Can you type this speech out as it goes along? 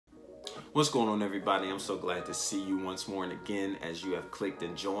What's going on, everybody? I'm so glad to see you once more and again as you have clicked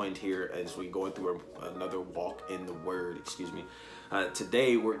and joined here as we go through another walk in the Word.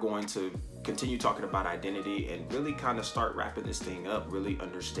 Today we're going to continue talking about identity and really kind of start wrapping this thing up, really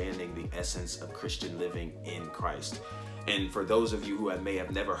understanding the essence of Christian living in Christ. And for those of you who may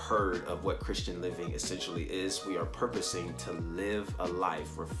have never heard of what Christian living essentially is, we are purposing to live a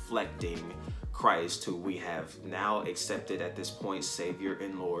life reflecting Christ, who we have now accepted at this point, Savior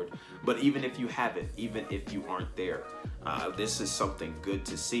and Lord. But even if you haven't, even if you aren't there, this is something good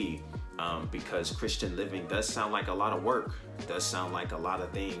to see, because Christian living does sound like a lot of work. It does sound like a lot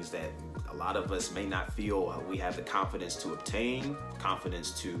of things that a lot of us may not feel we have the confidence to obtain,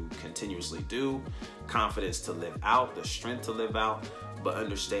 confidence to continuously do, confidence to live out, the strength to live out. But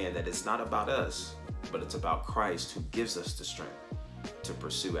understand that it's not about us, but it's about Christ, who gives us the strength to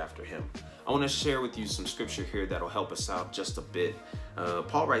pursue after him. I want to share with you some scripture here that'll help us out just a bit.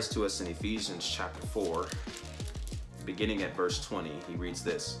 Paul writes to us in Ephesians chapter 4, beginning at verse 20. He reads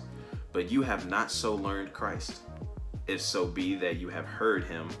this: "But you have not so learned Christ, if so be that you have heard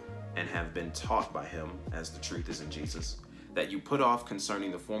him and have been taught by him, as the truth is in Jesus, that you put off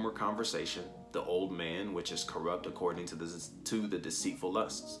concerning the former conversation the old man, which is corrupt according to the deceitful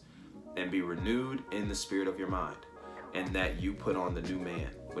lusts, and be renewed in the spirit of your mind, and that you put on the new man,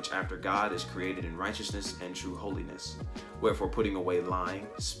 which after God is created in righteousness and true holiness. Wherefore, putting away lying,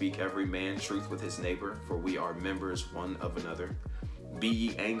 speak every man truth with his neighbor, for we are members one of another. Be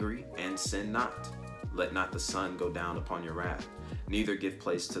ye angry, and sin not. Let not the sun go down upon your wrath, neither give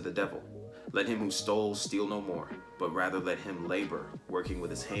place to the devil. Let him who stole steal no more, but rather let him labor, working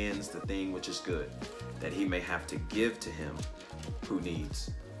with his hands the thing which is good, that he may have to give to him who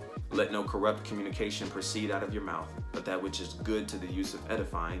needs. Let no corrupt communication proceed out of your mouth, but that which is good to the use of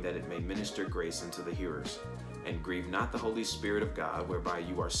edifying, that it may minister grace unto the hearers. And grieve not the Holy Spirit of God, whereby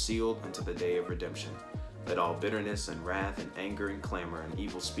you are sealed unto the day of redemption. Let all bitterness and wrath and anger and clamor and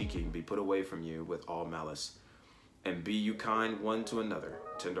evil speaking be put away from you with all malice. And be you kind one to another,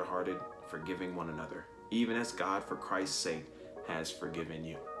 tenderhearted, forgiving one another, even as God for Christ's sake has forgiven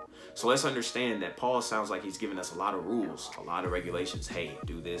you." So let's understand that Paul sounds like he's giving us a lot of rules, a lot of regulations. Hey,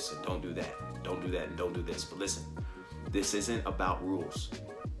 do this and don't do that. Don't do that and don't do this. But listen, this isn't about rules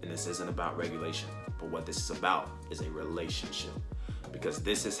and this isn't about regulation. But what this is about is a relationship, because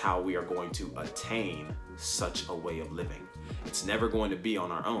this is how we are going to attain such a way of living. It's never going to be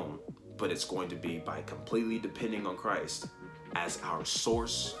on our own, but it's going to be by completely depending on Christ as our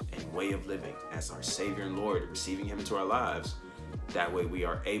source and way of living, as our Savior and Lord, receiving him into our lives. That way we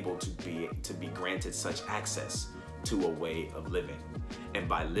are able to be granted such access to a way of living. And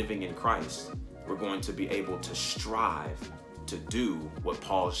by living in Christ, we're going to be able to strive to do what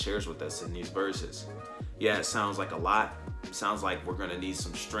Paul shares with us in these verses. Yeah, it sounds like a lot. It sounds like we're going to need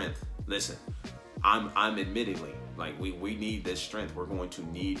some strength. Listen, I'm admittingly, like we need this strength. We're going to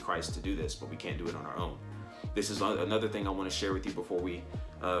need Christ to do this, but we can't do it on our own. This is another thing I want to share with you before we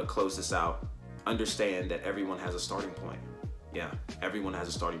close this out. Understand that everyone has a starting point. Yeah, everyone has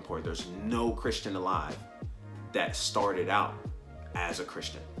a starting point. There's no Christian alive that started out as a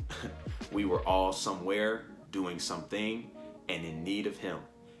Christian. We were all somewhere doing something and in need of him.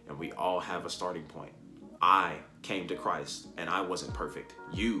 And we all have a starting point. I came to Christ and I wasn't perfect.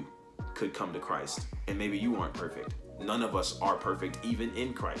 You could come to Christ and maybe you aren't perfect. None of us are perfect, even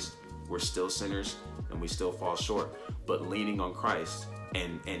in Christ. We're still sinners and we still fall short. But leaning on Christ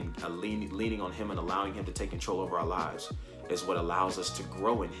and leaning on him and allowing him to take control over our lives is what allows us to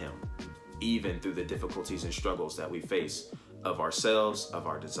grow in him, even through the difficulties and struggles that we face of ourselves, of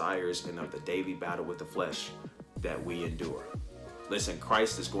our desires, and of the daily battle with the flesh that we endure. Listen,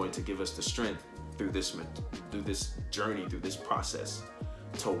 Christ is going to give us the strength through this journey, through this process,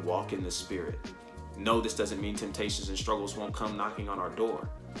 to walk in the Spirit. No, this doesn't mean temptations and struggles won't come knocking on our door,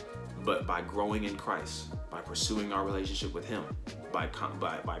 but by growing in Christ, by pursuing our relationship with him, by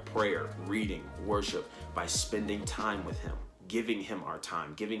prayer, reading, worship, by spending time with him, giving him our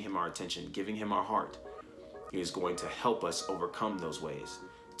time, giving him our attention, giving him our heart, he is going to help us overcome those ways,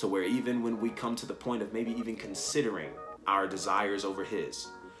 to where even when we come to the point of maybe even considering our desires over his,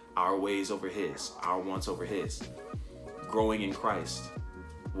 our ways over his, our wants over his, growing in Christ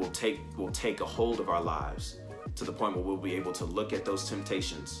will take a hold of our lives to the point where we'll be able to look at those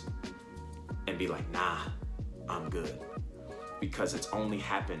temptations and be like, nah, I'm good. Because it's only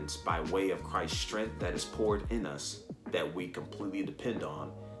happens by way of Christ's strength that is poured in us, that we completely depend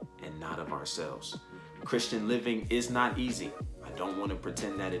on and not of ourselves. Christian living is not easy. I don't want to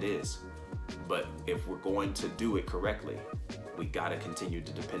pretend that it is. But if we're going to do it correctly, we got to continue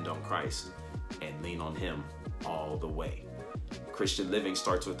to depend on Christ and lean on him all the way. Christian living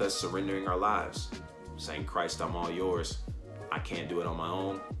starts with us surrendering our lives, saying, Christ, I'm all yours. I can't do it on my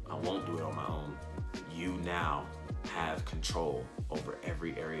own. I won't do it on my own. You now have control over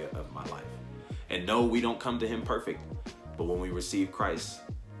every area of my life. And no, we don't come to him perfect, but when we receive Christ,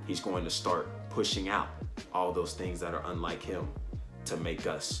 he's going to start pushing out all those things that are unlike him to make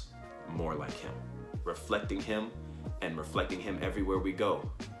us more like him. Reflecting him and reflecting him everywhere we go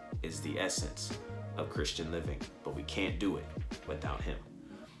is the essence of Christian living, but we can't do it without him.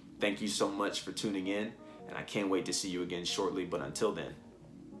 Thank you so much for tuning in, and I can't wait to see you again shortly, but until then,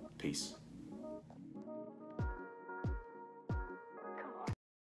 peace.